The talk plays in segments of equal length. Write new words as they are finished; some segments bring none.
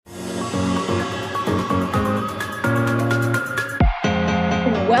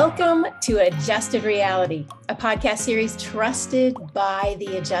to Adjusted Reality, a podcast series trusted by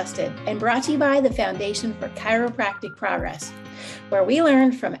the adjusted and brought to you by the Foundation for Chiropractic Progress, where we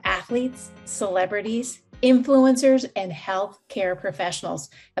learn from athletes, celebrities, influencers, and healthcare professionals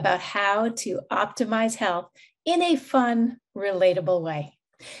about how to optimize health in a fun, relatable way.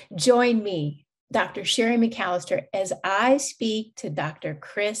 Join me, Dr. Sherry McAllister, as I speak to Dr.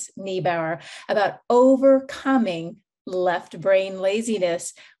 Chris Niebauer about overcoming left brain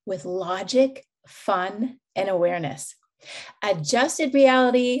laziness with logic, fun, and awareness. Adjusted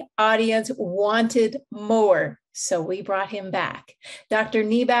Reality audience wanted more, so we brought him back. Dr.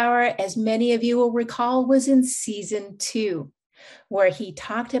 Niebauer, as many of you will recall, was in season 2, where he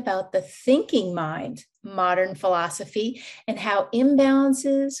talked about the thinking mind, modern philosophy, and how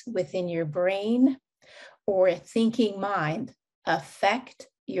imbalances within your brain or a thinking mind affect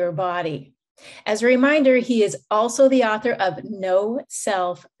your body. As a reminder, he is also the author of No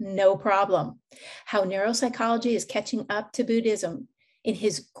Self, No Problem, How Neuropsychology is Catching Up to Buddhism. In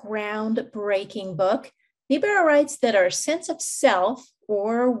his groundbreaking book, Niebauer writes that our sense of self,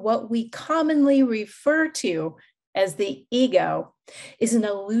 or what we commonly refer to as the ego, is an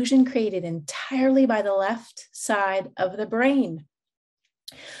illusion created entirely by the left side of the brain.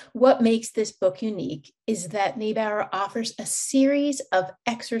 What makes this book unique is that Niebauer offers a series of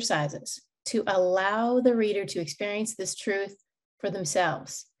exercises to allow the reader to experience this truth for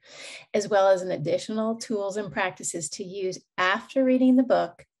themselves, as well as an additional tools and practices to use after reading the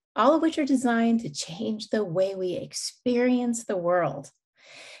book, all of which are designed to change the way we experience the world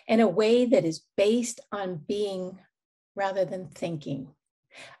in a way that is based on being rather than thinking.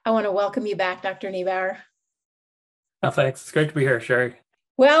 I want to welcome you back, Dr. Niebauer. Oh, thanks. It's great to be here, Sherry.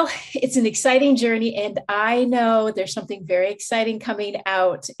 Well, it's an exciting journey, and I know there's something very exciting coming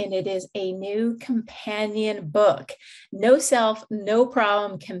out, and it is a new companion book, No Self, No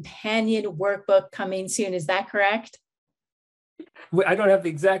Problem companion workbook coming soon. Is that correct? I don't have the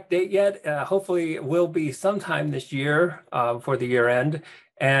exact date yet. Hopefully it will be sometime this year for the year end.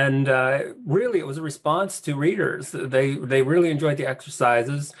 And really, it was a response to readers. They really enjoyed the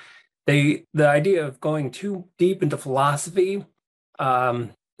exercises. The idea of going too deep into philosophy,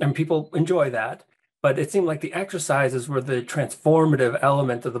 and people enjoy that. But it seemed like the exercises were the transformative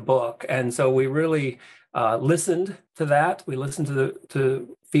element of the book. And so we really listened to that. We listened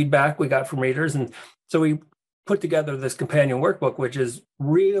to feedback we got from readers. And so we put together this companion workbook, which is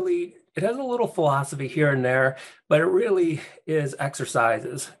really, it has a little philosophy here and there, but it really is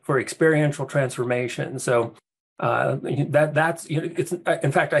exercises for experiential transformation. So that's, it's,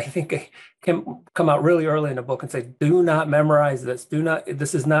 in fact, I think it can come out really early in the book and say, do not memorize this.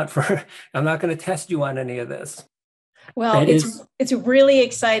 This is not for, I'm not going to test you on any of this. Well, it's really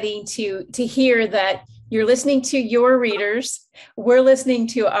exciting to hear that you're listening to your readers. We're listening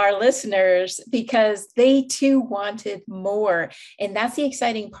to our listeners because they too wanted more. And that's the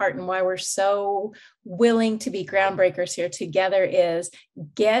exciting part, and why we're so willing to be groundbreakers here together is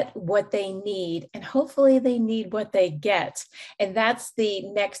get what they need, and hopefully they need what they get. And that's the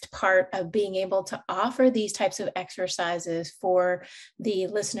next part of being able to offer these types of exercises for the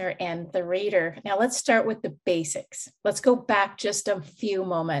listener and the reader. Now let's start with the basics. Let's go back just a few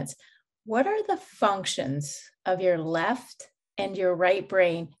moments. What are the functions of your left and your right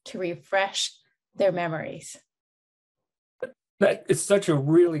brain to refresh their memories? That is such a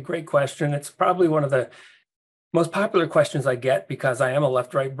really great question. It's probably one of the most popular questions I get because I am a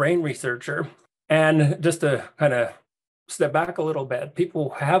left-right brain researcher. And just to kind of step back a little bit,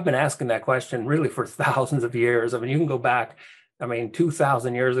 people have been asking that question really for thousands of years. I mean, you can go back,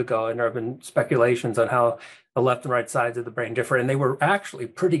 2,000 years ago, and there have been speculations on how the left and right sides of the brain differ. And they were actually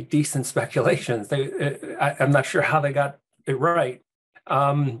pretty decent speculations. I'm not sure how they got it right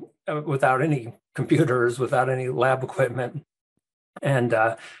without any computers, without any lab equipment, and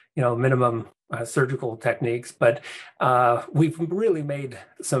minimum surgical techniques. But we've really made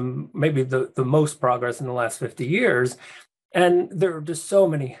maybe the most progress in the last 50 years. And there are just so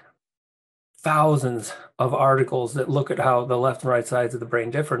many thousands of articles that look at how the left and right sides of the brain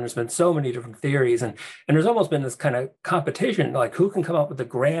differ. And there's been so many different theories. And there's almost been this kind of competition, like who can come up with a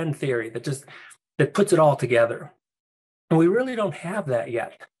grand theory that puts it all together. And we really don't have that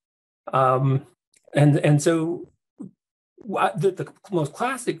yet. And so the most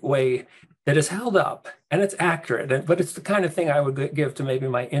classic way that is held up, and it's accurate, but it's the kind of thing I would give to maybe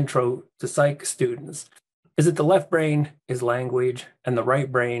my intro to psych students, is that the left brain is language and the right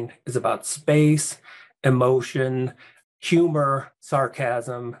brain is about space, emotion, humor,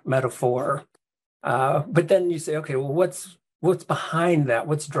 sarcasm, metaphor. But then you say, okay, well, what's behind that?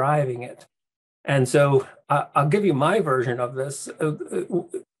 What's driving it? And so I'll give you my version of this.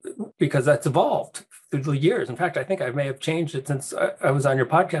 because that's evolved through the years. In fact, I think I may have changed it since I was on your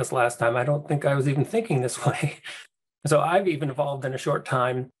podcast last time. I don't think I was even thinking this way. So I've even evolved in a short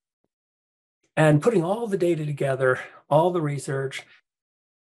time. And putting all the data together, all the research,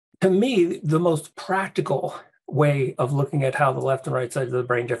 to me, the most practical way of looking at how the left and right sides of the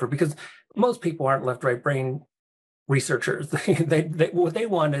brain differ, because most people aren't left-right brain researchers. What they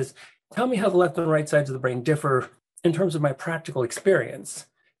want is, tell me how the left and right sides of the brain differ in terms of my practical experience,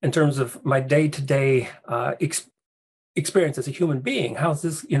 in terms of my day-to-day experience as a human being. How's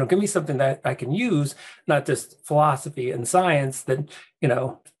this, give me something that I can use, not just philosophy and science that,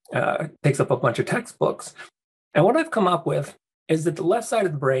 takes up a bunch of textbooks. And what I've come up with is that the left side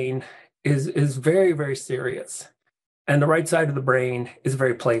of the brain is very, very serious, and the right side of the brain is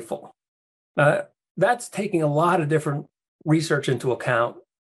very playful. That's taking a lot of different research into account,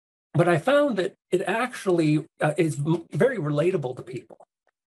 but I found that it actually is very relatable to people.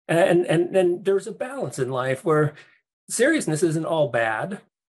 And there's a balance in life where seriousness isn't all bad.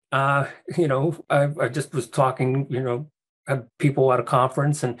 I just was talking, had people at a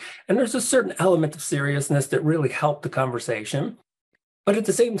conference, and there's a certain element of seriousness that really helped the conversation. But at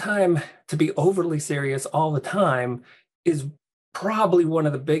the same time, to be overly serious all the time is probably one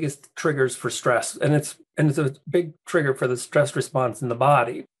of the biggest triggers for stress. And it's a big trigger for the stress response in the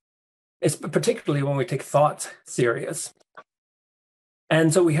body. It's particularly when we take thoughts serious.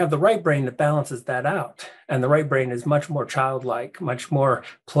 And so we have the right brain that balances that out. And the right brain is much more childlike, much more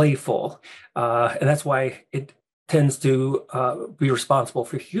playful. And that's why it tends to be responsible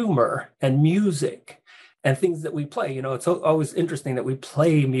for humor and music and things that we play. It's always interesting that we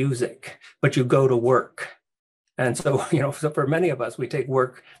play music, but you go to work. And so, so for many of us, we take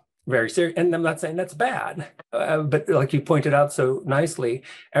work very serious. And I'm not saying that's bad, but like you pointed out so nicely,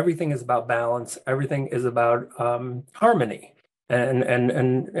 everything is about balance. Everything is about harmony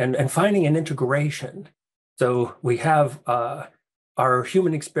and finding an integration. So we have our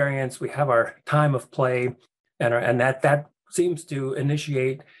human experience, we have our time of play, and that seems to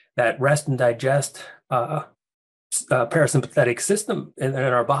initiate that rest and digest parasympathetic system in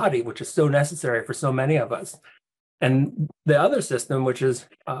our body, which is so necessary for so many of us. And the other system, which is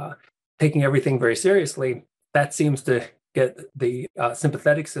taking everything very seriously, that seems to get the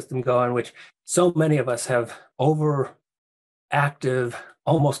sympathetic system going, which so many of us have overactive,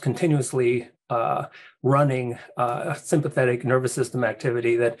 almost continuously running sympathetic nervous system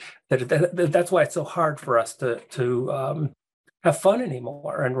activity. That's why it's so hard for us to have fun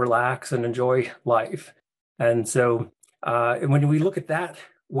anymore and relax and enjoy life. And so when we look at that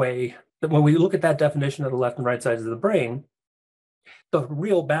way, when we look at that definition of the left and right sides of the brain, the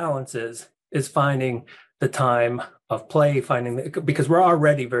real balance is finding the time of play, because we're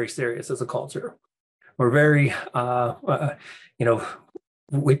already very serious as a culture. We're very,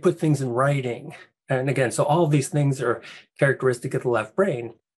 we put things in writing. And again, so all of these things are characteristic of the left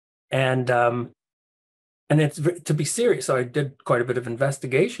brain. And it's to be serious. So I did quite a bit of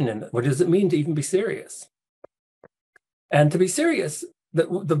investigation in it. What does it mean to even be serious? And to be serious,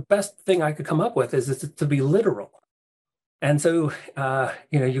 the best thing I could come up with is to be literal. And so,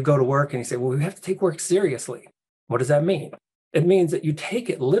 you go to work and you say, well, we have to take work seriously. What does that mean? It means that you take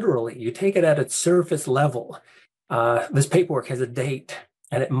it literally. You take it at its surface level. This paperwork has a date,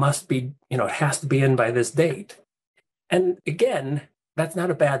 and it must be, it has to be in by this date. And again, that's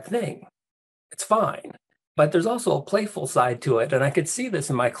not a bad thing. It's fine. But there's also a playful side to it. And I could see this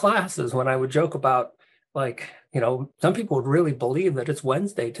in my classes when I would joke about, some people would really believe that it's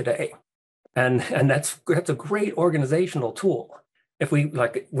Wednesday today. And that's a great organizational tool. If we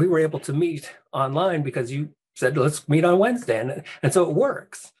were able to meet online because you said, let's meet on Wednesday. And so it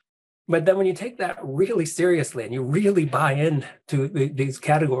works. But then when you take that really seriously and you really buy into these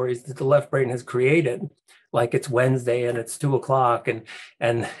categories that the left brain has created, like it's Wednesday and it's 2:00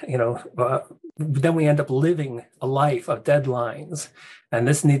 and then we end up living a life of deadlines. And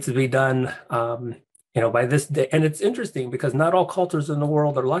this needs to be done, by this day. And it's interesting because not all cultures in the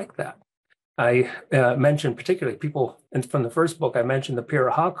world are like that. I mentioned particularly people, and from the first book, I mentioned the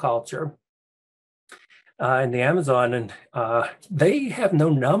Piraha culture in the Amazon, and they have no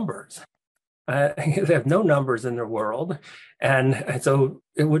numbers. They have no numbers in their world. And so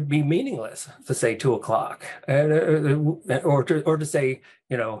it would be meaningless to say 2:00 or to say,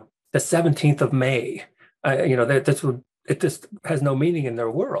 the 17th of May. It just has no meaning in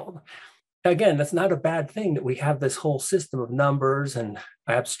their world. Again, that's not a bad thing that we have this whole system of numbers and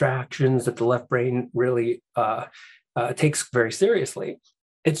abstractions that the left brain really takes very seriously.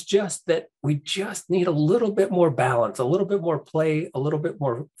 It's just that we just need a little bit more balance, a little bit more play, a little bit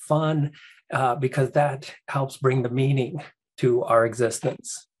more fun, because that helps bring the meaning to our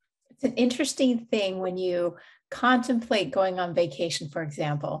existence. It's an interesting thing when you contemplate going on vacation, for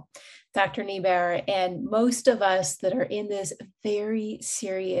example, Dr. Niebuhr, and most of us that are in this very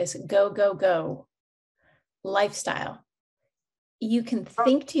serious go, go, go lifestyle, you can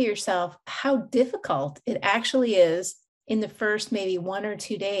think to yourself how difficult it actually is in the first maybe 1 or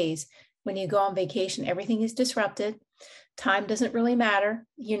 2 days when you go on vacation. Everything is disrupted. Time doesn't really matter.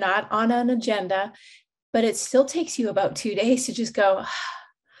 You're not on an agenda, but it still takes you about 2 days to just go,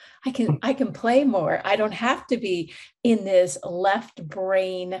 I can play more. I don't have to be in this left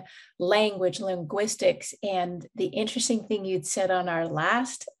brain language, linguistics. And the interesting thing you'd said on our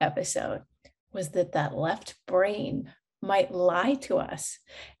last episode was that left brain might lie to us.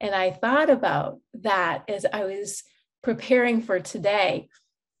 And I thought about that as I was preparing for today.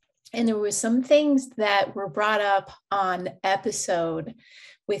 And there were some things that were brought up on episode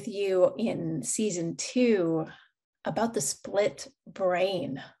with you in season 2 about the split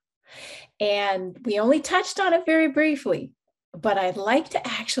brain. And we only touched on it very briefly, but I'd like to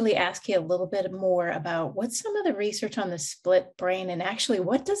actually ask you a little bit more about what's some of the research on the split brain, and actually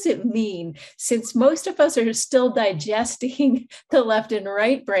what does it mean, since most of us are still digesting the left and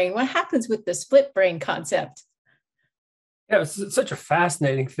right brain. What happens with the split brain concept? Yeah, it's such a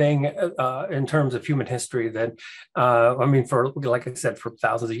fascinating thing in terms of human history that, like I said, for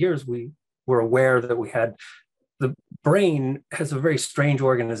thousands of years, we were aware that we had the brain has a very strange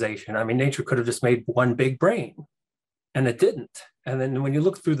organization. I mean, nature could have just made one big brain, and it didn't. And then when you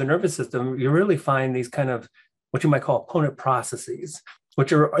look through the nervous system, you really find these kind of what you might call opponent processes,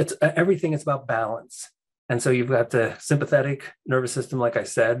 which are everything is about balance. And so you've got the sympathetic nervous system, like I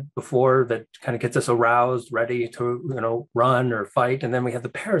said before, that kind of gets us aroused, ready to run or fight. And then we have the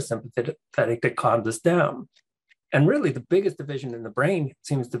parasympathetic that calms us down. And really, the biggest division in the brain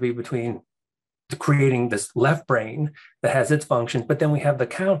seems to be between creating this left brain that has its functions, but then we have the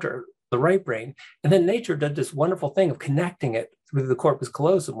counter, the right brain. And then nature did this wonderful thing of connecting it through the corpus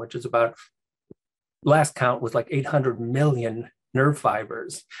callosum, which is about, last count was like 800 million nerve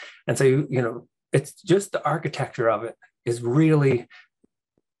fibers. And so, it's just the architecture of it is really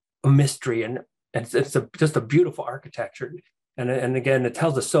a mystery, and it's just a beautiful architecture. And again, it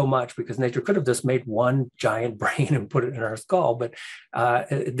tells us so much, because nature could have just made one giant brain and put it in our skull, but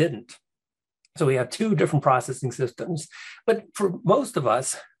it didn't. So we have 2 different processing systems, but for most of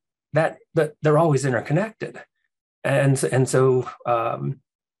us, that they're always interconnected, and so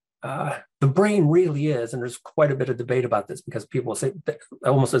the brain really is, and there's quite a bit of debate about this, because people say,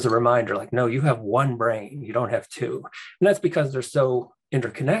 almost as a reminder, like, no, you have one brain, you don't have 2, and that's because they're so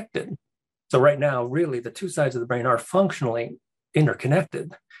interconnected. So right now, really, the 2 sides of the brain are functionally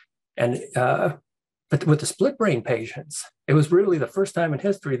interconnected, and but with the split brain patients, it was really the first time in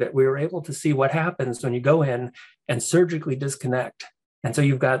history that we were able to see what happens when you go in and surgically disconnect. And so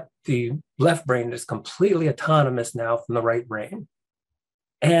you've got the left brain that's completely autonomous now from the right brain.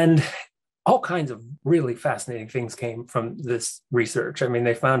 And all kinds of really fascinating things came from this research. I mean,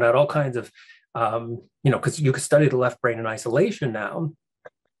 they found out all kinds of, because you could study the left brain in isolation now.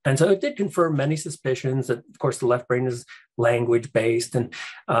 And so it did confirm many suspicions that, of course, the left brain is language-based, and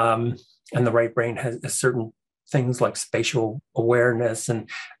the right brain has certain things like spatial awareness, and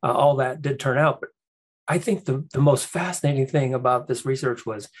all that did turn out. But I think the most fascinating thing about this research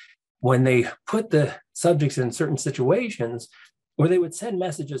was when they put the subjects in certain situations where they would send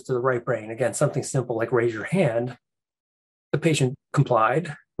messages to the right brain. Again, something simple like raise your hand. The patient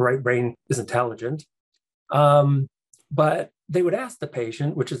complied. The right brain is intelligent. But they would ask the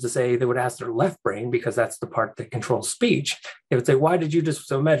patient, which is to say, they would ask their left brain, because that's the part that controls speech. They would say, why did you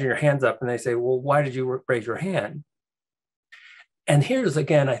so imagine your hands up, and they say, well, why did you raise your hand? And here's,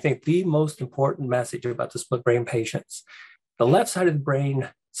 again, I think the most important message about the split brain patients. The left side of the brain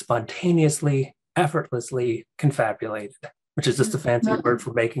spontaneously, effortlessly confabulated, which is just a fancy word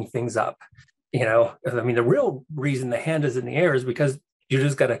for making things up. The real reason the hand is in the air is because you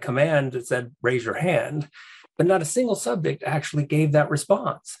just got a command that said, raise your hand. But not a single subject actually gave that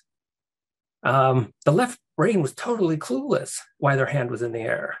response. The left brain was totally clueless why their hand was in the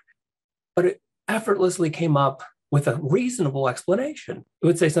air, but it effortlessly came up with a reasonable explanation. It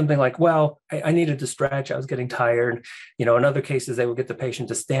would say something like, well, I needed to stretch, I was getting tired. In other cases, they would get the patient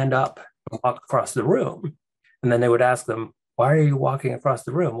to stand up and walk across the room. And then they would ask them, why are you walking across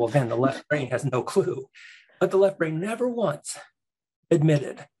the room? Well, again, the left brain has no clue. But the left brain never once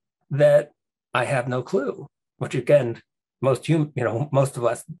admitted that I have no clue. Which again, most of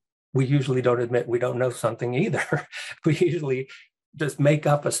us, we usually don't admit we don't know something either. We usually just make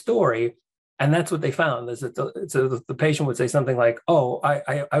up a story, and that's what they found. Is that the patient would say something like, "Oh,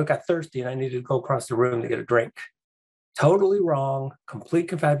 I got thirsty and I needed to go across the room to get a drink," totally wrong, complete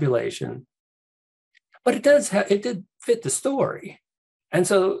confabulation. But it did fit the story. And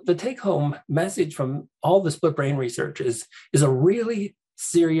so the take-home message from all the split brain research is a really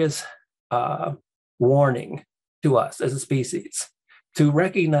serious warning to us as a species to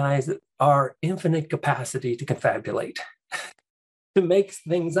recognize our infinite capacity to confabulate, to make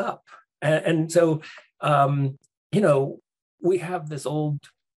things up. And so, we have this old,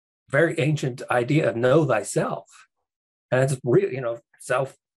 very ancient idea of know thyself. And it's really,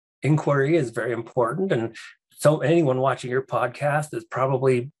 self-inquiry is very important. And so anyone watching your podcast is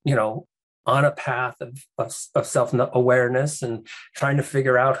probably, on a path of self-awareness and trying to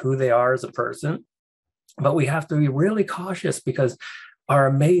figure out who they are as a person. But we have to be really cautious because our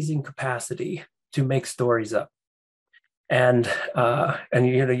amazing capacity to make stories up. And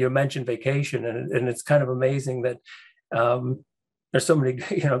you mentioned vacation, and it's kind of amazing that there's so many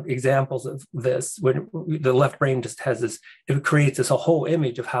examples of this when the left brain just has this, it creates this whole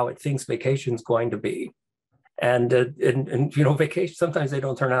image of how it thinks vacation is going to be. And vacation, sometimes they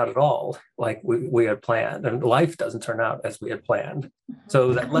don't turn out at all like we had planned, and life doesn't turn out as we had planned.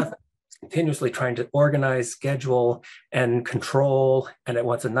 So that left continuously trying to organize, schedule, and control, and it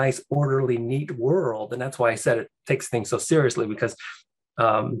wants a nice, orderly, neat world. And that's why I said it takes things so seriously, because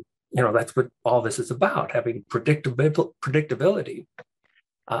that's what all this is about, having predictability.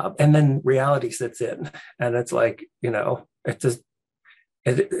 And then reality sits in, and it's like, it's just,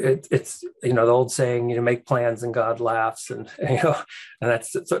 it's the old saying, make plans and God laughs, and and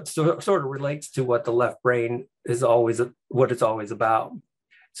that's sort of relates to what the left brain is always, what it's always about.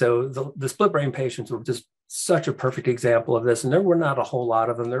 So the split brain patients were just such a perfect example of this, and there were not a whole lot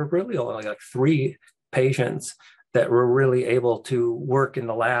of them. There were really only like 3 patients that were really able to work in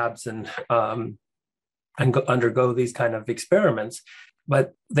the labs and undergo these kind of experiments.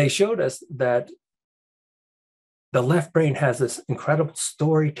 But they showed us that the left brain has this incredible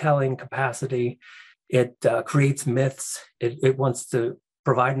storytelling capacity. It creates myths. It wants to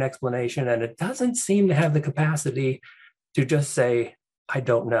provide an explanation, and it doesn't seem to have the capacity to just say, I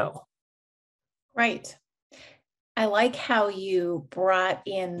don't know. Right. I like how you brought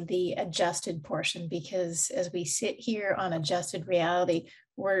in the adjusted portion, because as we sit here on adjusted reality,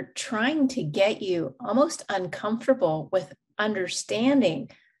 we're trying to get you almost uncomfortable with understanding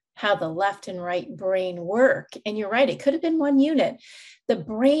how the left and right brain work. And you're right, it could have been one unit. The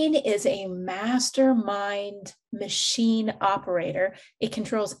brain is a mastermind machine operator. It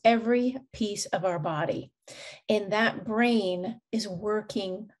controls every piece of our body. And that brain is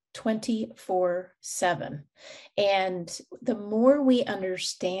working 24/7. And the more we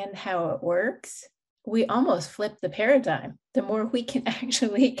understand how it works, we almost flip the paradigm. The more we can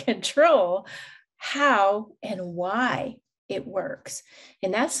actually control how and why it works.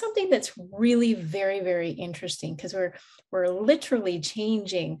 And that's something that's really very, very interesting, because we're literally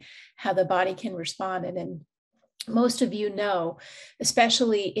changing how the body can respond. And most of you know,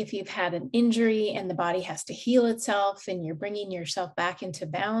 especially if you've had an injury and the body has to heal itself, and you're bringing yourself back into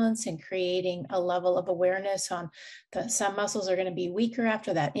balance and creating a level of awareness on some muscles are going to be weaker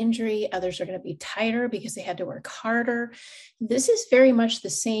after that injury. Others are going to be tighter because they had to work harder. This is very much the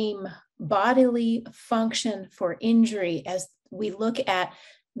same bodily function for injury as we look at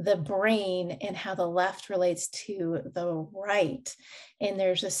the brain and how the left relates to the right. And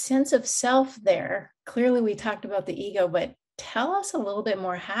there's a sense of self there. Clearly, we talked about the ego, but tell us a little bit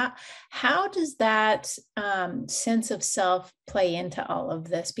more. How does that sense of self play into all of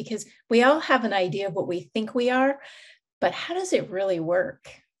this? Because we all have an idea of what we think we are, but how does it really work?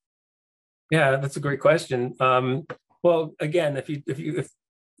 Yeah, that's a great question. Well, again, if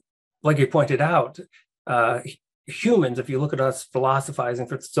like you pointed out, humans, if you look at us philosophizing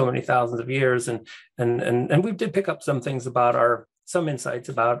for so many thousands of years, and we did pick up some things about some insights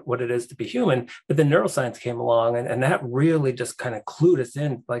about what it is to be human, but then neuroscience came along, and that really just kind of clued us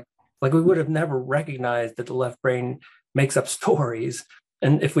in, like we would have never recognized that the left brain makes up stories,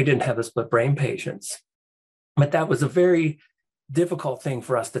 and if we didn't have the split brain patients. But that was a very difficult thing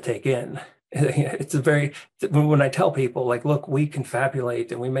for us to take in. It's when I tell people, like, look, we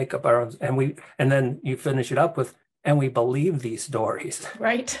confabulate and we make up our own, and then you finish it up with, and we believe these stories.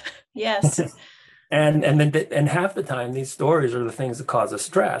 Right. Yes. and half the time these stories are the things that cause us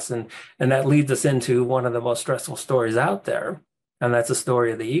stress, and that leads us into one of the most stressful stories out there, and that's the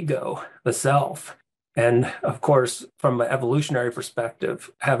story of the ego, the self. And of course, from an evolutionary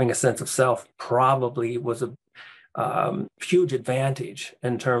perspective, having a sense of self probably was a huge advantage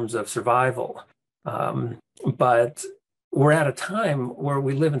in terms of survival. But we're at a time where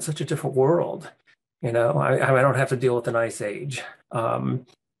we live in such a different world. I don't have to deal with an ice age.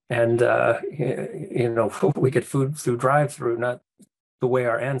 And we get food through drive-through, not the way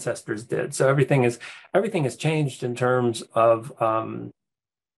our ancestors did. So everything has changed in terms of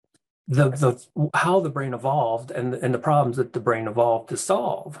the how the brain evolved and the problems that the brain evolved to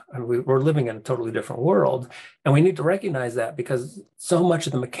solve. And we're living in a totally different world, and we need to recognize that, because so much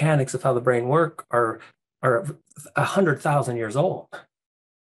of the mechanics of how the brain work are 100,000 years old,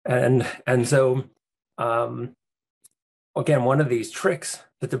 and so again, one of these tricks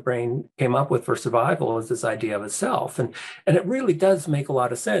that the brain came up with for survival is this idea of itself. And it really does make a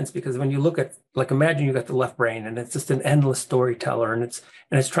lot of sense, because when you look at, like, imagine you got the left brain and it's just an endless storyteller, and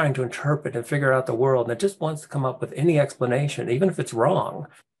it's trying to interpret and figure out the world, and it just wants to come up with any explanation, even if it's wrong.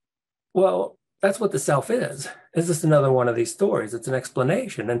 Well, that's what the self is. It's just another one of these stories. It's an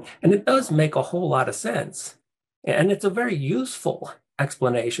explanation. And it does make a whole lot of sense. And it's a very useful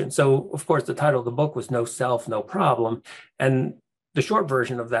explanation. So, of course, the title of the book was No Self, No Problem. And the short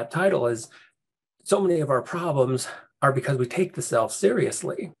version of that title is, so many of our problems are because we take the self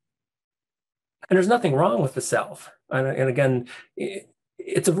seriously. And there's nothing wrong with the self. And again,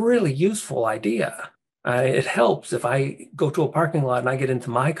 it's a really useful idea. It helps if I go to a parking lot and I get into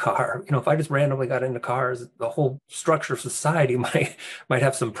my car. If I just randomly got into cars, the whole structure of society might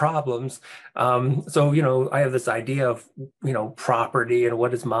have some problems. So I have this idea of property and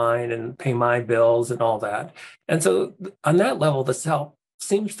what is mine and pay my bills and all that. And so on that level, the self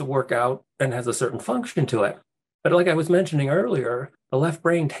seems to work out and has a certain function to it. But like I was mentioning earlier, the left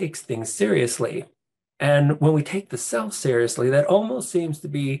brain takes things seriously. And when we take the self seriously, that almost seems to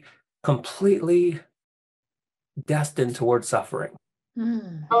be completely destined towards suffering.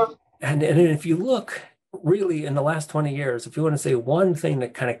 And if you look really in the last 20 years, if you want to say one thing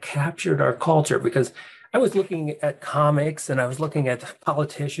that kind of captured our culture, because I was looking at comics and I was looking at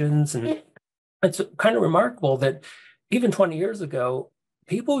politicians, and it's kind of remarkable that even 20 years ago,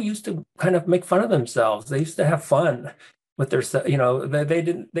 people used to kind of make fun of themselves. They used to have fun with their,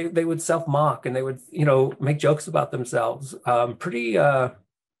 they would self-mock, and they would, make jokes about themselves pretty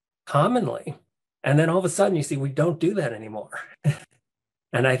commonly. And then all of a sudden, you see, we don't do that anymore.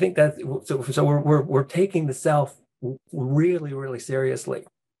 And I think that so we're taking the self really, really seriously,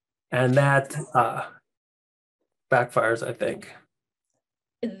 and that backfires, I think.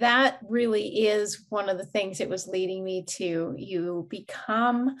 That really is one of the things it was leading me to. You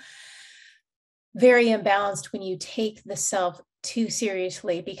become very imbalanced when you take the self too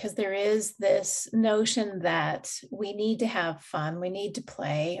seriously, because there is this notion that we need to have fun, we need to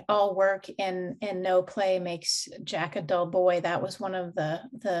play. All work and no play makes Jack a dull boy. That was one of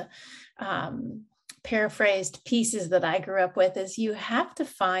the paraphrased pieces that I grew up with, is you have to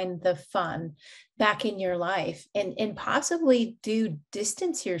find the fun back in your life, and possibly do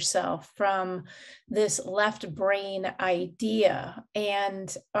distance yourself from this left brain idea.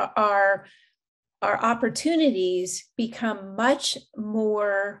 And our opportunities become much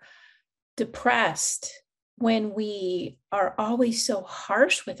more depressed when we are always so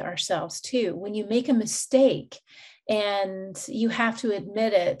harsh with ourselves too. When you make a mistake and you have to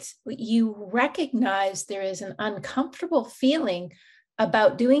admit it, you recognize there is an uncomfortable feeling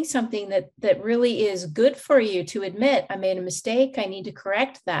about doing something that really is good for you to admit, I made a mistake, I need to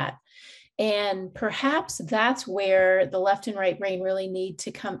correct that. And perhaps that's where the left and right brain really need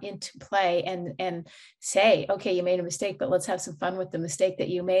to come into play and say, okay, you made a mistake, but let's have some fun with the mistake that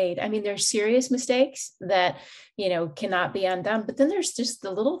you made. I mean, there's serious mistakes that, cannot be undone, but then there's just the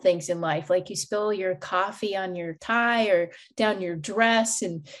little things in life, like you spill your coffee on your tie or down your dress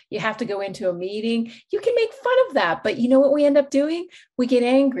and you have to go into a meeting. You can make fun of that, but you know what we end up doing? We get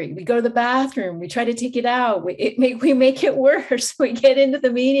angry. We go to the bathroom. We try to take it out. We make it worse. We get into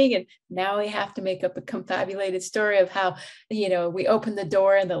the meeting and now we have to make up a confabulated story of how, we opened the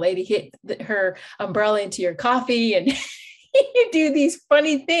door and the lady hit her umbrella into your coffee, and you do these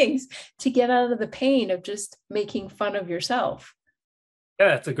funny things to get out of the pain of just making fun of yourself.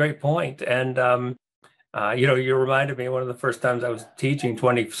 Yeah, it's a great point. And, you reminded me one of the first times I was teaching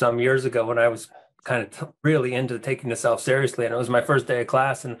 20 some years ago, when I was kind of really into taking the self seriously. And it was my first day of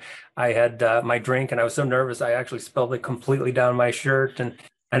class, and I had my drink, and I was so nervous, I actually spilled it completely down my shirt.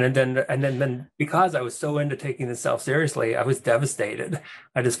 And then because I was so into taking the self seriously, I was devastated.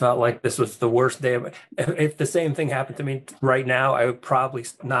 I just felt like this was the worst day. If the same thing happened to me right now, I would probably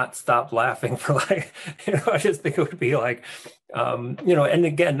not stop laughing for I just think it would be like, and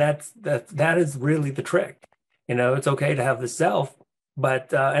again, that is really the trick. It's okay to have the self,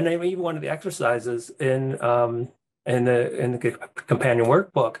 but and even one of the exercises in the companion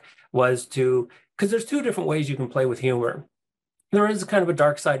workbook was because there's two different ways you can play with humor. there is kind of a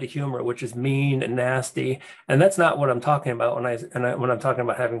dark side to humor, which is mean and nasty, and that's not what I'm talking about when I'm talking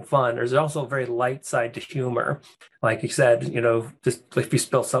about having fun. There's also a very light side to humor, like you said, just if you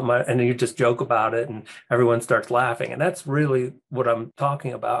spill something and then you just joke about it, and everyone starts laughing, and that's really what I'm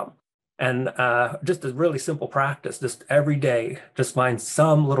talking about. And just a really simple practice, just every day, just find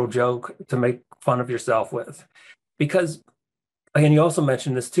some little joke to make fun of yourself with, because, and you also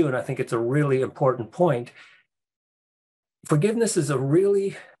mentioned this too, and I think it's a really important point. Forgiveness is a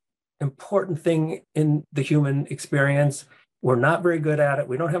really important thing in the human experience. We're not very good at it.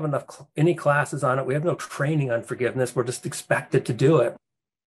 We don't have any classes on it. We have no training on forgiveness. We're just expected to do it.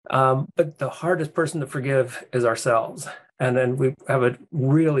 But the hardest person to forgive is ourselves. And then we have a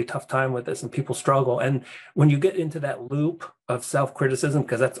really tough time with this, and people struggle. And when you get into that loop of self-criticism,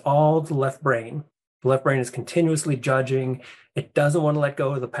 because that's all the left brain is continuously judging. It doesn't want to let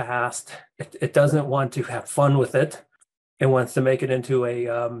go of the past. It doesn't want to have fun with it. It wants to make it into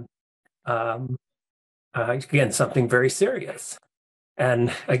again, something very serious.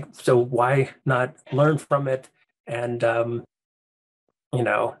 And so why not learn from it? And,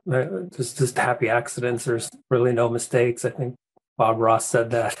 just happy accidents. There's really no mistakes. I think Bob Ross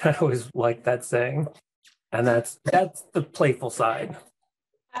said that. I always like that saying. And that's the playful side.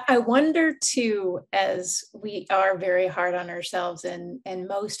 I wonder too, as we are very hard on ourselves, and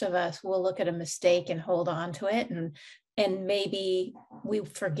most of us will look at a mistake and hold on to it, and maybe we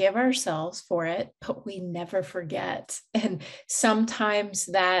forgive ourselves for it, but we never forget. And sometimes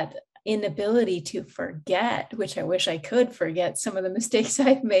that inability to forget, which I wish I could forget some of the mistakes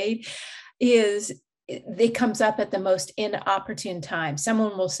I've made, it comes up at the most inopportune time.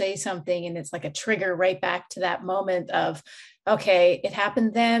 Someone will say something and it's like a trigger right back to that moment of, okay, it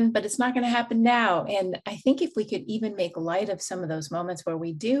happened then, but it's not going to happen now. And I think if we could even make light of some of those moments where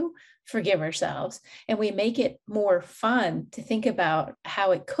we do forgive ourselves and we make it more fun to think about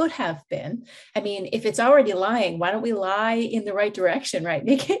how it could have been. I mean, if it's already lying, why don't we lie in the right direction, right?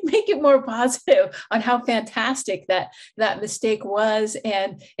 Make it more positive on how fantastic that mistake was.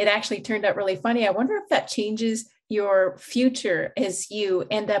 And it actually turned out really funny. I wonder if that changes your future as you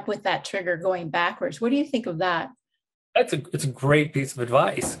end up with that trigger going backwards. What do you think of that? It's a great piece of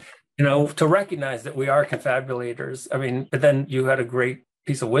advice, to recognize that we are confabulators. I mean, but then you had a great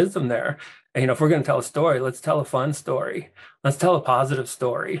piece of wisdom there. And, if we're going to tell a story, let's tell a fun story. Let's tell a positive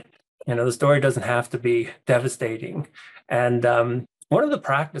story. The story doesn't have to be devastating. And one of the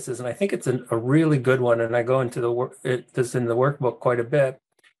practices, and I think it's a really good one, and I go into this in the workbook quite a bit,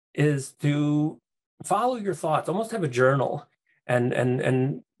 is to follow your thoughts, almost have a journal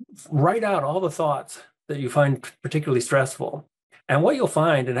and write out all the thoughts that you find particularly stressful. And what you'll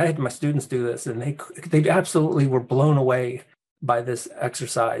find, and I had my students do this, and they absolutely were blown away by this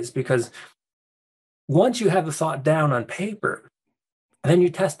exercise, because once you have the thought down on paper, then you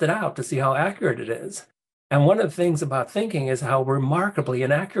test it out to see how accurate it is. And one of the things about thinking is how remarkably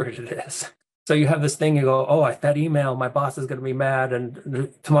inaccurate it is. So you have this thing, you go, oh, that email, my boss is going to be mad,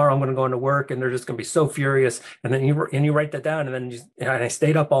 and tomorrow I'm going to go into work and they're just going to be so furious. And then you write that down, and then and I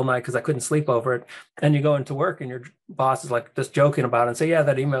stayed up all night because I couldn't sleep over it. And you go into work and your boss is like just joking about it and say, yeah,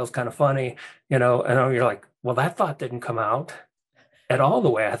 that email is kind of funny, and you're like, well, that thought didn't come out at all the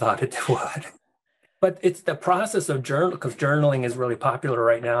way I thought it would. But it's the process of because journaling is really popular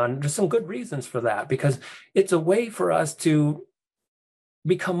right now. And there's some good reasons for that, because it's a way for us to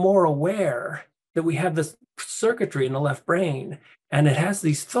become more aware that we have this circuitry in the left brain, and it has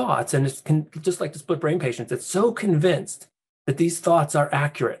these thoughts, and it's just like the split brain patients. It's so convinced that these thoughts are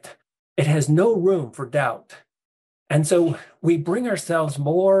accurate. It has no room for doubt. And so we bring ourselves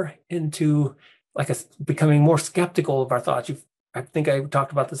more into becoming more skeptical of our thoughts. I think I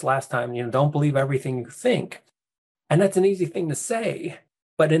talked about this last time, don't believe everything you think. And that's an easy thing to say.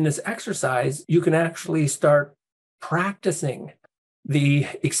 But in this exercise, you can actually start practicing the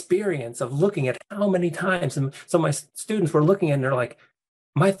experience of looking at how many times. And so my students were looking and they're like,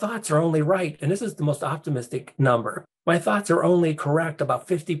 my thoughts are only right. And this is the most optimistic number. My thoughts are only correct about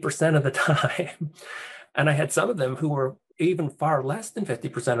 50% of the time. And I had some of them who were even far less than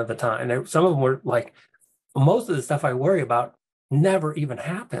 50% of the time. Some of them were like, most of the stuff I worry about never even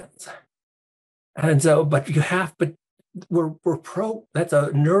happens. And so, but that's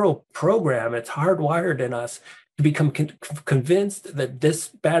a neural program. It's hardwired in us to become convinced that this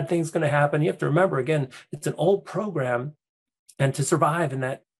bad thing's going to happen. You have to remember, again, it's an old program. And to survive in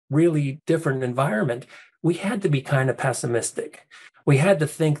that really different environment, we had to be kind of pessimistic. We had to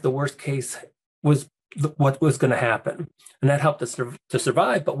think the worst case was what was going to happen. And that helped us to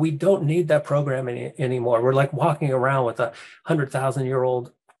survive, but we don't need that program anymore. We're like walking around with a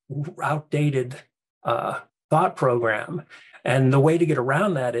 100,000-year-old outdated thought program. And the way to get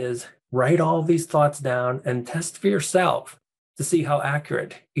around that is write all these thoughts down and test for yourself to see how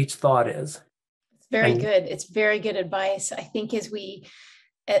accurate each thought is. It's very good. It's very good advice. I think as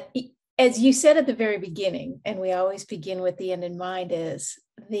you said at the very beginning, and we always begin with the end in mind, is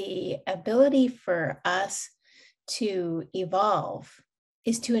the ability for us to evolve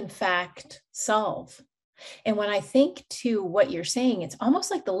is to, in fact, solve. And when I think to what you're saying, it's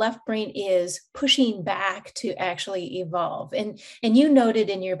almost like the left brain is pushing back to actually evolve. And you noted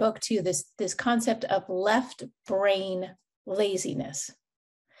in your book too, this concept of left brain laziness.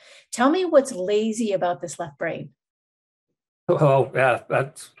 Tell me what's lazy about this left brain. Oh, yeah,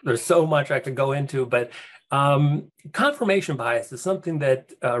 there's so much I could go into, but confirmation bias is something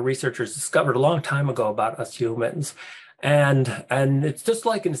that researchers discovered a long time ago about us humans. And it's just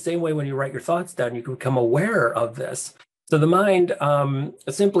like in the same way when you write your thoughts down, you can become aware of this. So the mind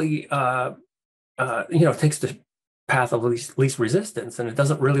simply, takes the path of least resistance, and it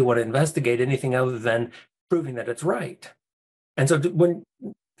doesn't really want to investigate anything other than proving that it's right. And so when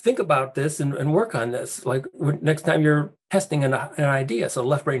think about this and work on this, like next time you're testing an idea, so the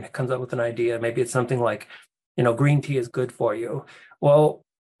left brain comes up with an idea, maybe it's something like, green tea is good for you. Well,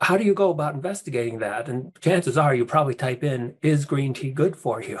 how do you go about investigating that? And chances are you probably type in, is green tea good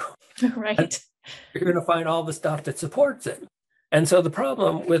for you? Right. And you're going to find all the stuff that supports it. And so the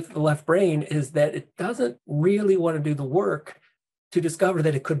problem with the left brain is that it doesn't really want to do the work to discover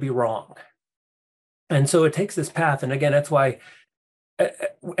that it could be wrong. And so it takes this path. And again, that's why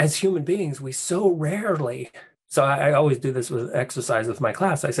as human beings, we so rarely, so I always do this with exercise with my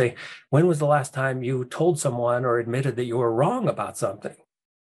class. I say, when was the last time you told someone or admitted that you were wrong about something?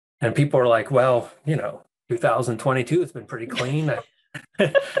 And people are like, well, 2022 has been pretty clean.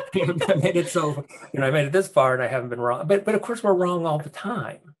 I made it so, I made it this far and I haven't been wrong. But of course, we're wrong all the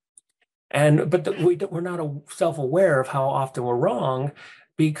time. But we're not self-aware of how often we're wrong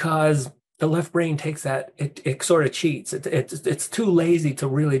because the left brain takes that, it sort of cheats. It's too lazy to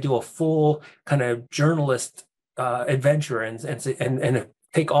really do a full kind of journalist adventure and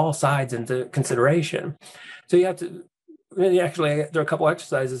take all sides into consideration. So you have to. Actually, there are a couple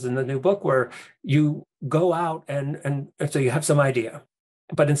exercises in the new book where you go out and so you have some idea,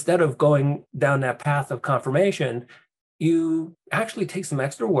 but instead of going down that path of confirmation, you actually take some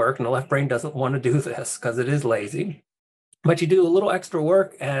extra work, and the left brain doesn't want to do this because it is lazy, but you do a little extra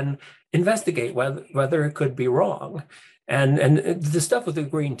work and investigate whether it could be wrong. And the stuff with the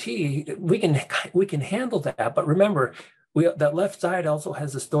green tea, we can handle that, but remember, that left side also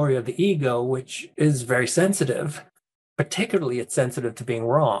has the story of the ego, which is very sensitive. Particularly, it's sensitive to being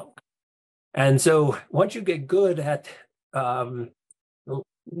wrong. And so once you get good at,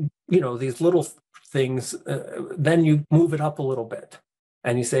 these little things, then you move it up a little bit.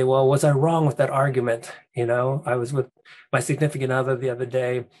 And you say, well, was I wrong with that argument? I was with my significant other the other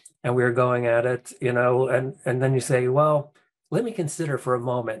day and we were going at it, and then you say, well, let me consider for a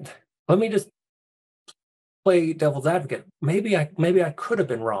moment. Let me just play devil's advocate. Maybe I could have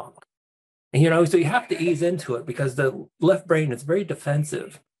been wrong. So you have to ease into it because the left brain is very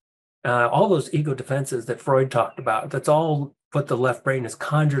defensive. All those ego defenses that Freud talked about, that's all what the left brain is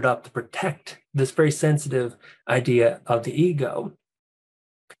conjured up to protect this very sensitive idea of the ego.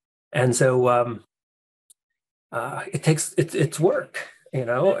 And so it takes it's work,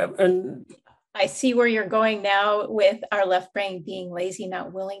 and I see where you're going now with our left brain being lazy,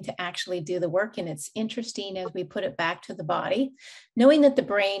 not willing to actually do the work. And it's interesting as we put it back to the body, knowing that the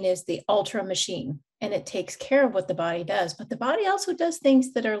brain is the ultra machine and it takes care of what the body does. But the body also does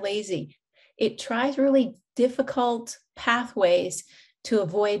things that are lazy. It tries really difficult pathways to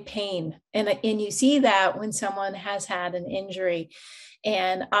avoid pain. And you see that when someone has had an injury,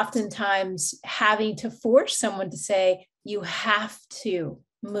 and oftentimes having to force someone to say, you have to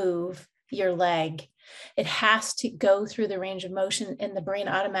move your leg. It has to go through the range of motion, and the brain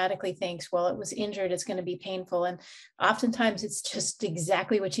automatically thinks, well, it was injured, it's going to be painful. And oftentimes it's just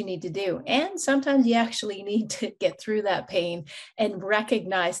exactly what you need to do. And sometimes you actually need to get through that pain and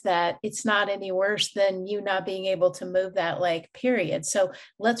recognize that it's not any worse than you not being able to move that leg, period. So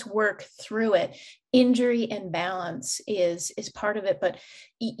let's work through it. Injury and balance is part of it, but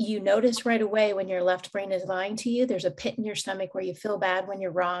you notice right away when your left brain is lying to you, there's a pit in your stomach where you feel bad when you're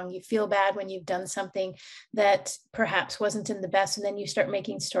wrong. You feel bad when you've done something that perhaps wasn't in the best, and then you start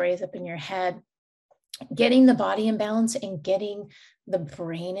making stories up in your head. Getting the body in balance and getting the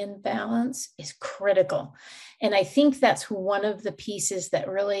brain in balance is critical. And I think that's one of the pieces that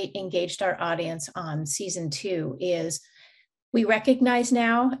really engaged our audience on season 2 is we recognize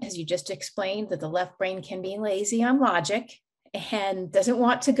now, as you just explained, that the left brain can be lazy on logic and doesn't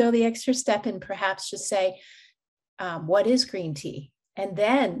want to go the extra step and perhaps just say, what is green tea? And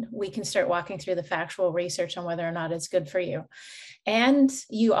then we can start walking through the factual research on whether or not it's good for you. And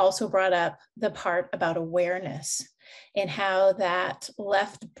you also brought up the part about awareness and how that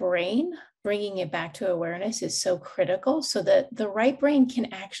left brain, bringing it back to awareness, is so critical so that the right brain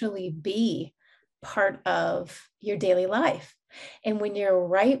can actually be part of your daily life. And when your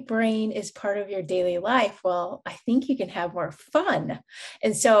right brain is part of your daily life, well, I think you can have more fun.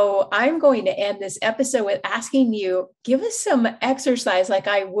 And so I'm going to end this episode with asking you, give us some exercise like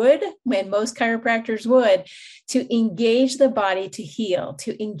I would when most chiropractors would, to engage the body to heal,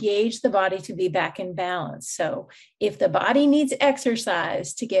 to engage the body to be back in balance. So if the body needs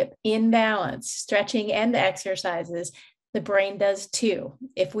exercise to get in balance, stretching and exercises, the brain does too.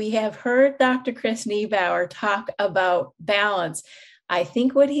 If we have heard Dr. Chris Niebauer talk about balance, I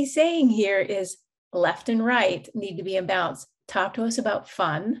think what he's saying here is left and right need to be in balance. Talk to us about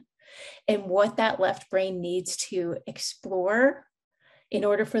fun and what that left brain needs to explore in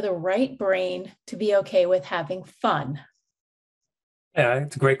order for the right brain to be okay with having fun. Yeah,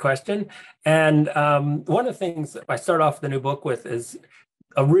 it's a great question. And one of the things I start off the new book with is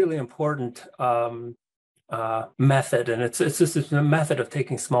a really important method, and it's just a method of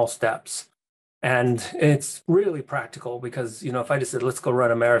taking small steps. And it's really practical because, if I just said, let's go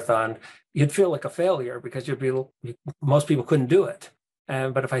run a marathon, you'd feel like a failure because most people couldn't do it.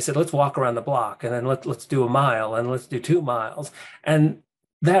 But if I said, let's walk around the block and then let's do a mile and let's do 2 miles, and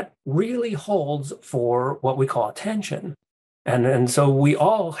that really holds for what we call attention. And so we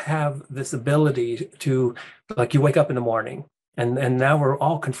all have this ability to, like, you wake up in the morning and now we're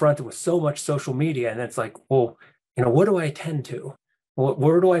all confronted with so much social media, and it's like, well, what do I attend to?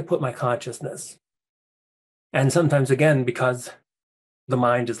 Where do I put my consciousness? And sometimes, again, because the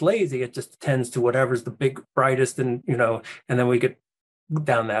mind is lazy, it just tends to whatever's the big, brightest, and then we get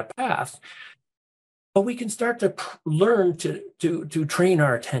down that path. But we can start to learn to train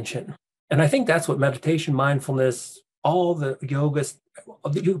our attention. And I think that's what meditation, mindfulness, all the yogas,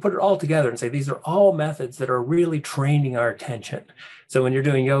 you put it all together and say, these are all methods that are really training our attention. So when you're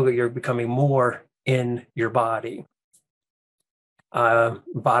doing yoga, you're becoming more in your body.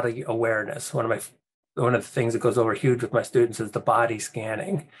 Body awareness. One of the things that goes over huge with my students is the body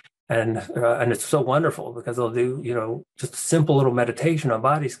scanning. And it's so wonderful because they'll do, just a simple little meditation on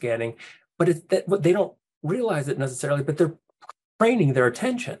body scanning, but they don't realize it necessarily, but they're training their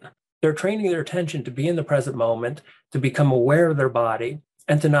attention. They're training their attention to be in the present moment, to become aware of their body,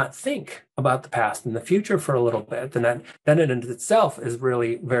 and to not think about the past and the future for a little bit. And that in itself is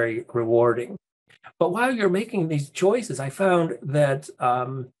really very rewarding. But while you're making these choices, I found that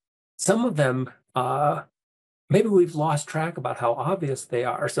some of them, maybe we've lost track about how obvious they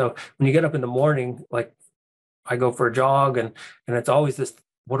are. So when you get up in the morning, like I go for a jog, and it's always this,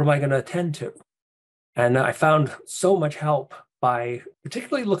 what am I going to attend to? And I found so much help by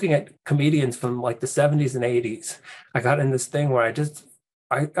particularly looking at comedians from like the 70s and 80s. I got in this thing where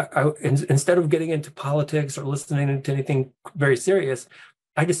I instead of getting into politics or listening to anything very serious,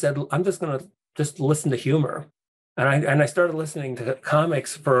 I just said, I'm just going to just listen to humor. And I started listening to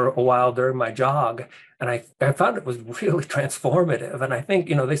comics for a while during my jog, and I found it was really transformative. And I think,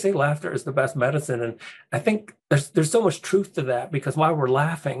 they say laughter is the best medicine. And I think there's so much truth to that, because while we're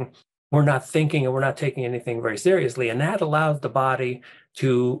laughing, we're not thinking and we're not taking anything very seriously. And that allows the body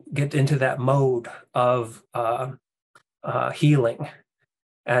to get into that mode of healing.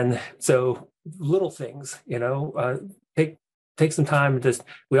 And so little things, take some time.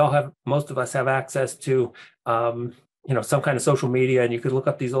 Most of us have access to, some kind of social media, and you could look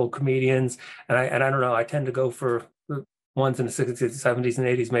up these old comedians. And I don't know, I tend to go for the ones in the 60s, 70s, and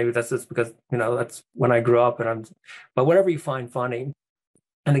 80s. Maybe that's just because, that's when I grew up. But whatever you find funny.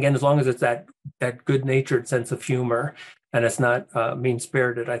 And again, as long as it's that good-natured sense of humor and it's not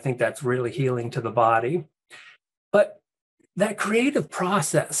mean-spirited, I think that's really healing to the body. But that creative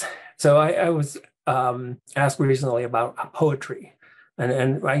process. So I was asked recently about poetry.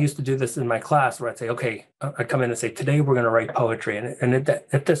 And I used to do this in my class where I'd say, okay, I'd come in and say, today we're going to write poetry. And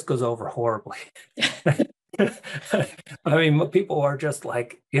it just goes over horribly. I mean, people are just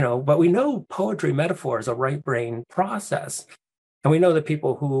like, but we know poetry metaphor is a right brain process. And we know that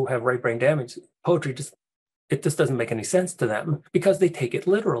people who have right brain damage, poetry just doesn't make any sense to them because they take it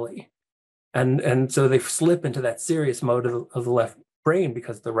literally. And so they slip into that serious mode of the left brain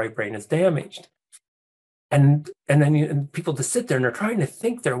because the right brain is damaged. And then people just sit there and they're trying to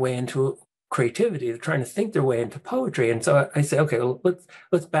think their way into creativity. They're trying to think their way into poetry. And so I say, okay, well,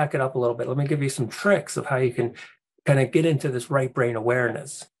 let's back it up a little bit. Let me give you some tricks of how you can kind of get into this right brain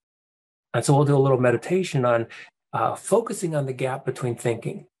awareness. And so we'll do a little meditation on focusing on the gap between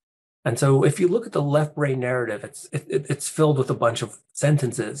thinking. And so if you look at the left brain narrative, it's filled with a bunch of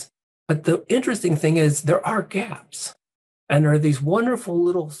sentences. But the interesting thing is there are gaps. And there are these wonderful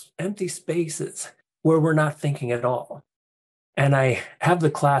little empty spaces where we're not thinking at all. And I have the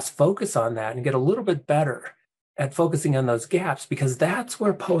class focus on that and get a little bit better at focusing on those gaps, because that's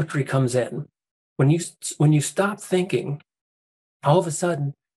where poetry comes in. When you stop thinking, all of a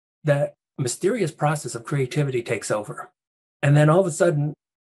sudden that mysterious process of creativity takes over. And then all of a sudden,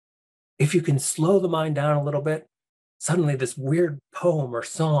 if you can slow the mind down a little bit, suddenly this weird poem or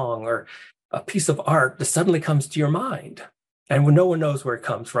song or a piece of art just suddenly comes to your mind. And when no one knows where it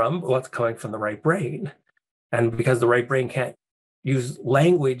comes from, well, it's coming from the right brain. And because the right brain can't use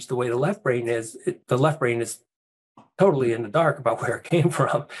language the way the left brain is, the left brain is totally in the dark about where it came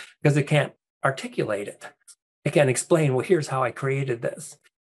from because it can't articulate it. It can't explain, well, here's how I created this.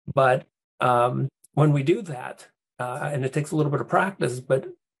 But when we do that, and it takes a little bit of practice, but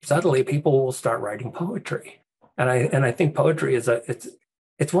suddenly people will start writing poetry. And I think poetry is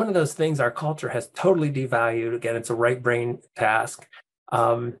it's one of those things our culture has totally devalued. Again, it's a right brain task.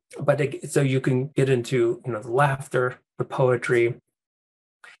 So you can get into, the laughter, the poetry,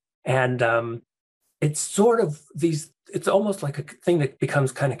 and it's sort of it's almost like a thing that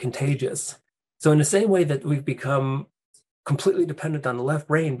becomes kind of contagious. So in the same way that we've become completely dependent on the left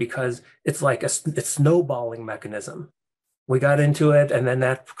brain because it's like it's snowballing mechanism. We got into it and then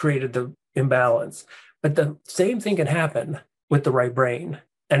that created the imbalance. But the same thing can happen with the right brain.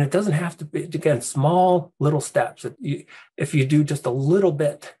 And it doesn't have to be, again, small little steps. If you do just a little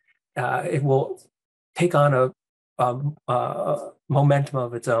bit, it will take on a momentum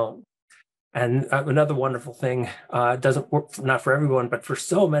of its own. And another wonderful thing, doesn't work, not for everyone, but for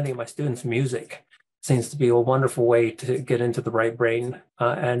so many of my students, music seems to be a wonderful way to get into the right brain.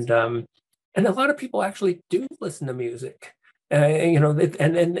 And a lot of people actually do listen to music.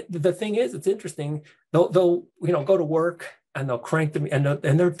 And the thing is, it's interesting. They'll go to work and they'll crank them,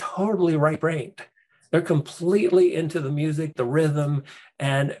 and they're totally right-brained. They're completely into the music, the rhythm,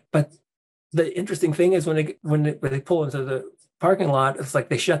 but the interesting thing is when they pull into the parking lot, it's like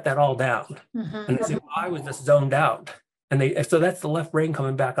they shut that all down, and they say, well, "I was just zoned out," so that's the left brain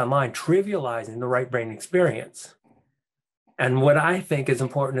coming back online, trivializing the right brain experience. And what I think is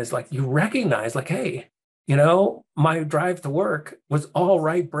important is like you recognize, like, hey, my drive to work was all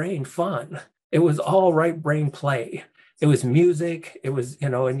right brain fun. It was all right brain play. It was music. It was,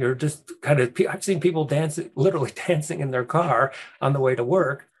 and you're just I've seen people literally dancing in their car on the way to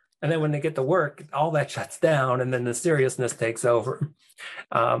work. And then when they get to work, all that shuts down and then the seriousness takes over.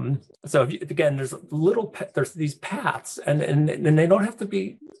 So again, there's these paths and they don't have to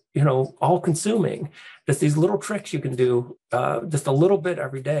be, all consuming. There's these little tricks you can do just a little bit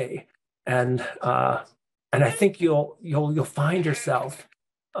every day. And I think you'll find yourself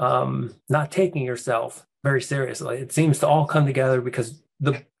not taking yourself very seriously. It seems to all come together because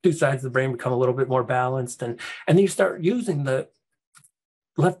the two sides of the brain become a little bit more balanced, and you start using the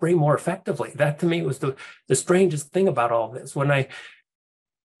left brain more effectively. That to me was the strangest thing about all this. When I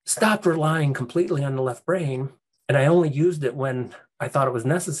stopped relying completely on the left brain and I only used it when I thought it was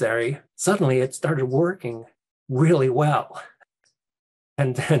necessary, suddenly it started working really well.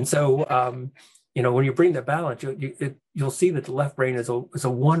 And so when you bring the balance, you'll see that the left brain is a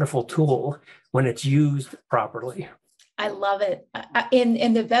wonderful tool when it's used properly. I love it.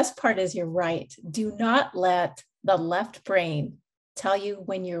 And the best part is you're right. Do not let the left brain tell you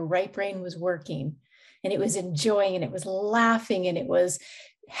when your right brain was working and it was enjoying and it was laughing and it was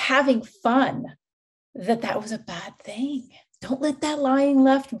having fun, that was a bad thing. Don't let that lying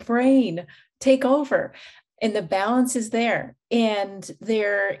left brain take over. And the balance is there. And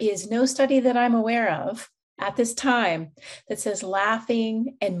there is no study that I'm aware of at this time that says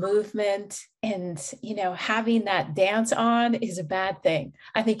laughing and movement and, having that dance on is a bad thing.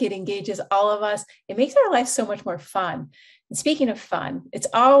 I think it engages all of us. It makes our life so much more fun. And speaking of fun, it's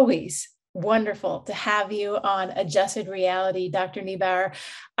always wonderful to have you on Adjusted Reality, Dr. Niebauer.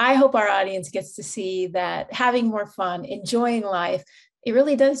 I hope our audience gets to see that having more fun, enjoying life, it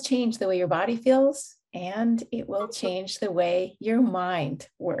really does change the way your body feels, and it will change the way your mind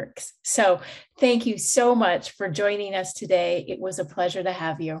works. So thank you so much for joining us today. It was a pleasure to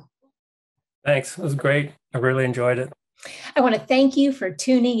have you. Thanks. It was great. I really enjoyed it. I want to thank you for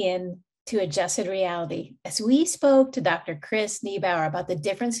tuning in to Adjusted Reality as we spoke to Dr. Chris Niebauer about the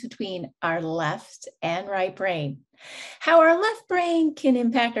difference between our left and right brain, how our left brain can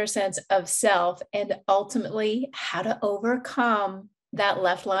impact our sense of self, and ultimately how to overcome that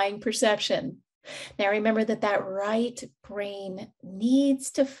left lying perception. Now, remember that right brain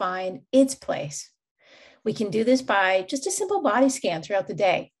needs to find its place. We can do this by just a simple body scan throughout the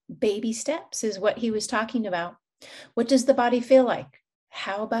day. Baby steps is what he was talking about. What does the body feel like?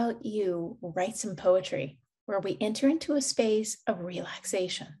 How about you write some poetry where we enter into a space of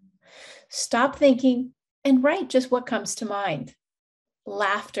relaxation? Stop thinking and write just what comes to mind.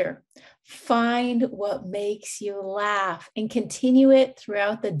 Laughter. Find what makes you laugh and continue it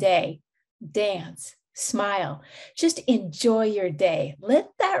throughout the day. Dance, smile, just enjoy your day. Let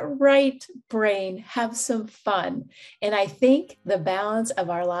that right brain have some fun. And I think the balance of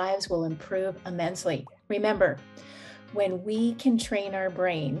our lives will improve immensely. Remember, when we can train our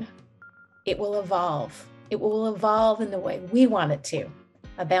brain, it will evolve. It will evolve in the way we want it to.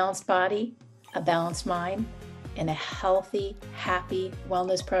 A balanced body, a balanced mind, and a healthy, happy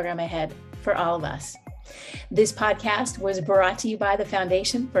wellness program ahead for all of us. This podcast was brought to you by the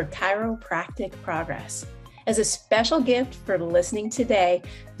Foundation for Chiropractic Progress. As a special gift for listening today,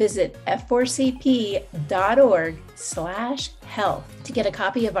 visit f4cp.org/health to get a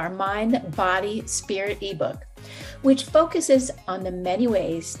copy of our Mind, Body, Spirit ebook, which focuses on the many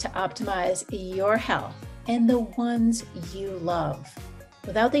ways to optimize your health and the ones you love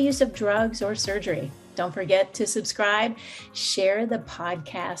without the use of drugs or surgery. Don't forget to subscribe, share the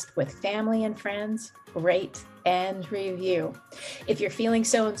podcast with family and friends, rate and review. If you're feeling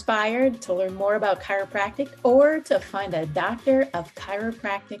so inspired to learn more about chiropractic or to find a doctor of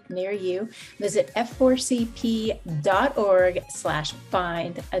chiropractic near you, visit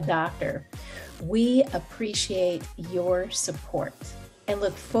f4cp.org/find-a-doctor. We appreciate your support and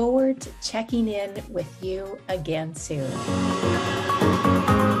look forward to checking in with you again soon.